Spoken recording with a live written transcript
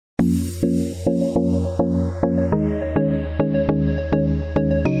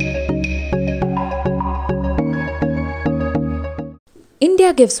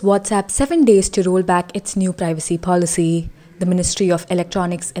India gives WhatsApp 7 days to roll back its new privacy policy. The Ministry of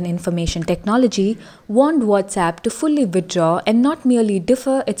Electronics and Information Technology warned WhatsApp to fully withdraw and not merely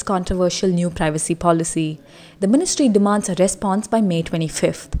defer its controversial new privacy policy. The ministry demands a response by May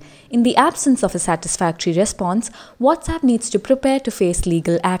 25th. In the absence of a satisfactory response, WhatsApp needs to prepare to face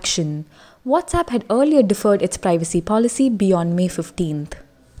legal action. WhatsApp had earlier deferred its privacy policy beyond May 15th.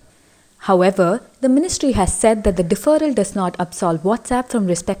 However, the ministry has said that the deferral does not absolve WhatsApp from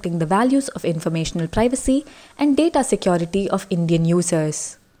respecting the values of informational privacy and data security of Indian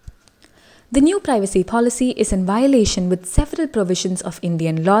users. The new privacy policy is in violation with several provisions of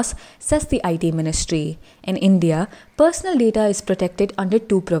Indian laws, says the IT ministry. In India, personal data is protected under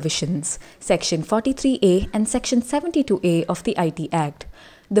two provisions, Section 43A and Section 72A of the IT Act.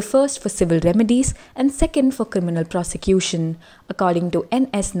 The first for civil remedies and second for criminal prosecution, according to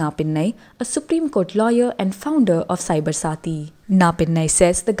N.S. Napinnai, a Supreme Court lawyer and founder of CyberSathi. Napinnai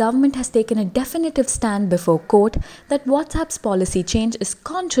says the government has taken a definitive stand before court that WhatsApp's policy change is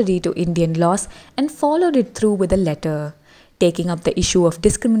contrary to Indian laws and followed it through with a letter. Taking up the issue of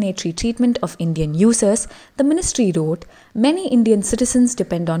discriminatory treatment of Indian users, the ministry wrote, "Many Indian citizens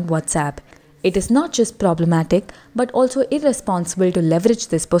depend on WhatsApp. It is not just problematic, but also irresponsible to leverage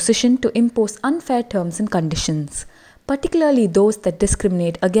this position to impose unfair terms and conditions, particularly those that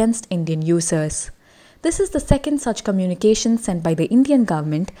discriminate against Indian users." This is the second such communication sent by the Indian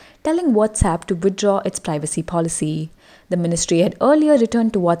government telling WhatsApp to withdraw its privacy policy. The ministry had earlier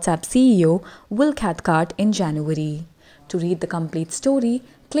returned to WhatsApp CEO Will Cathcart in January. To read the complete story,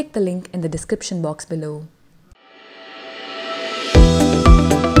 click the link in the description box below.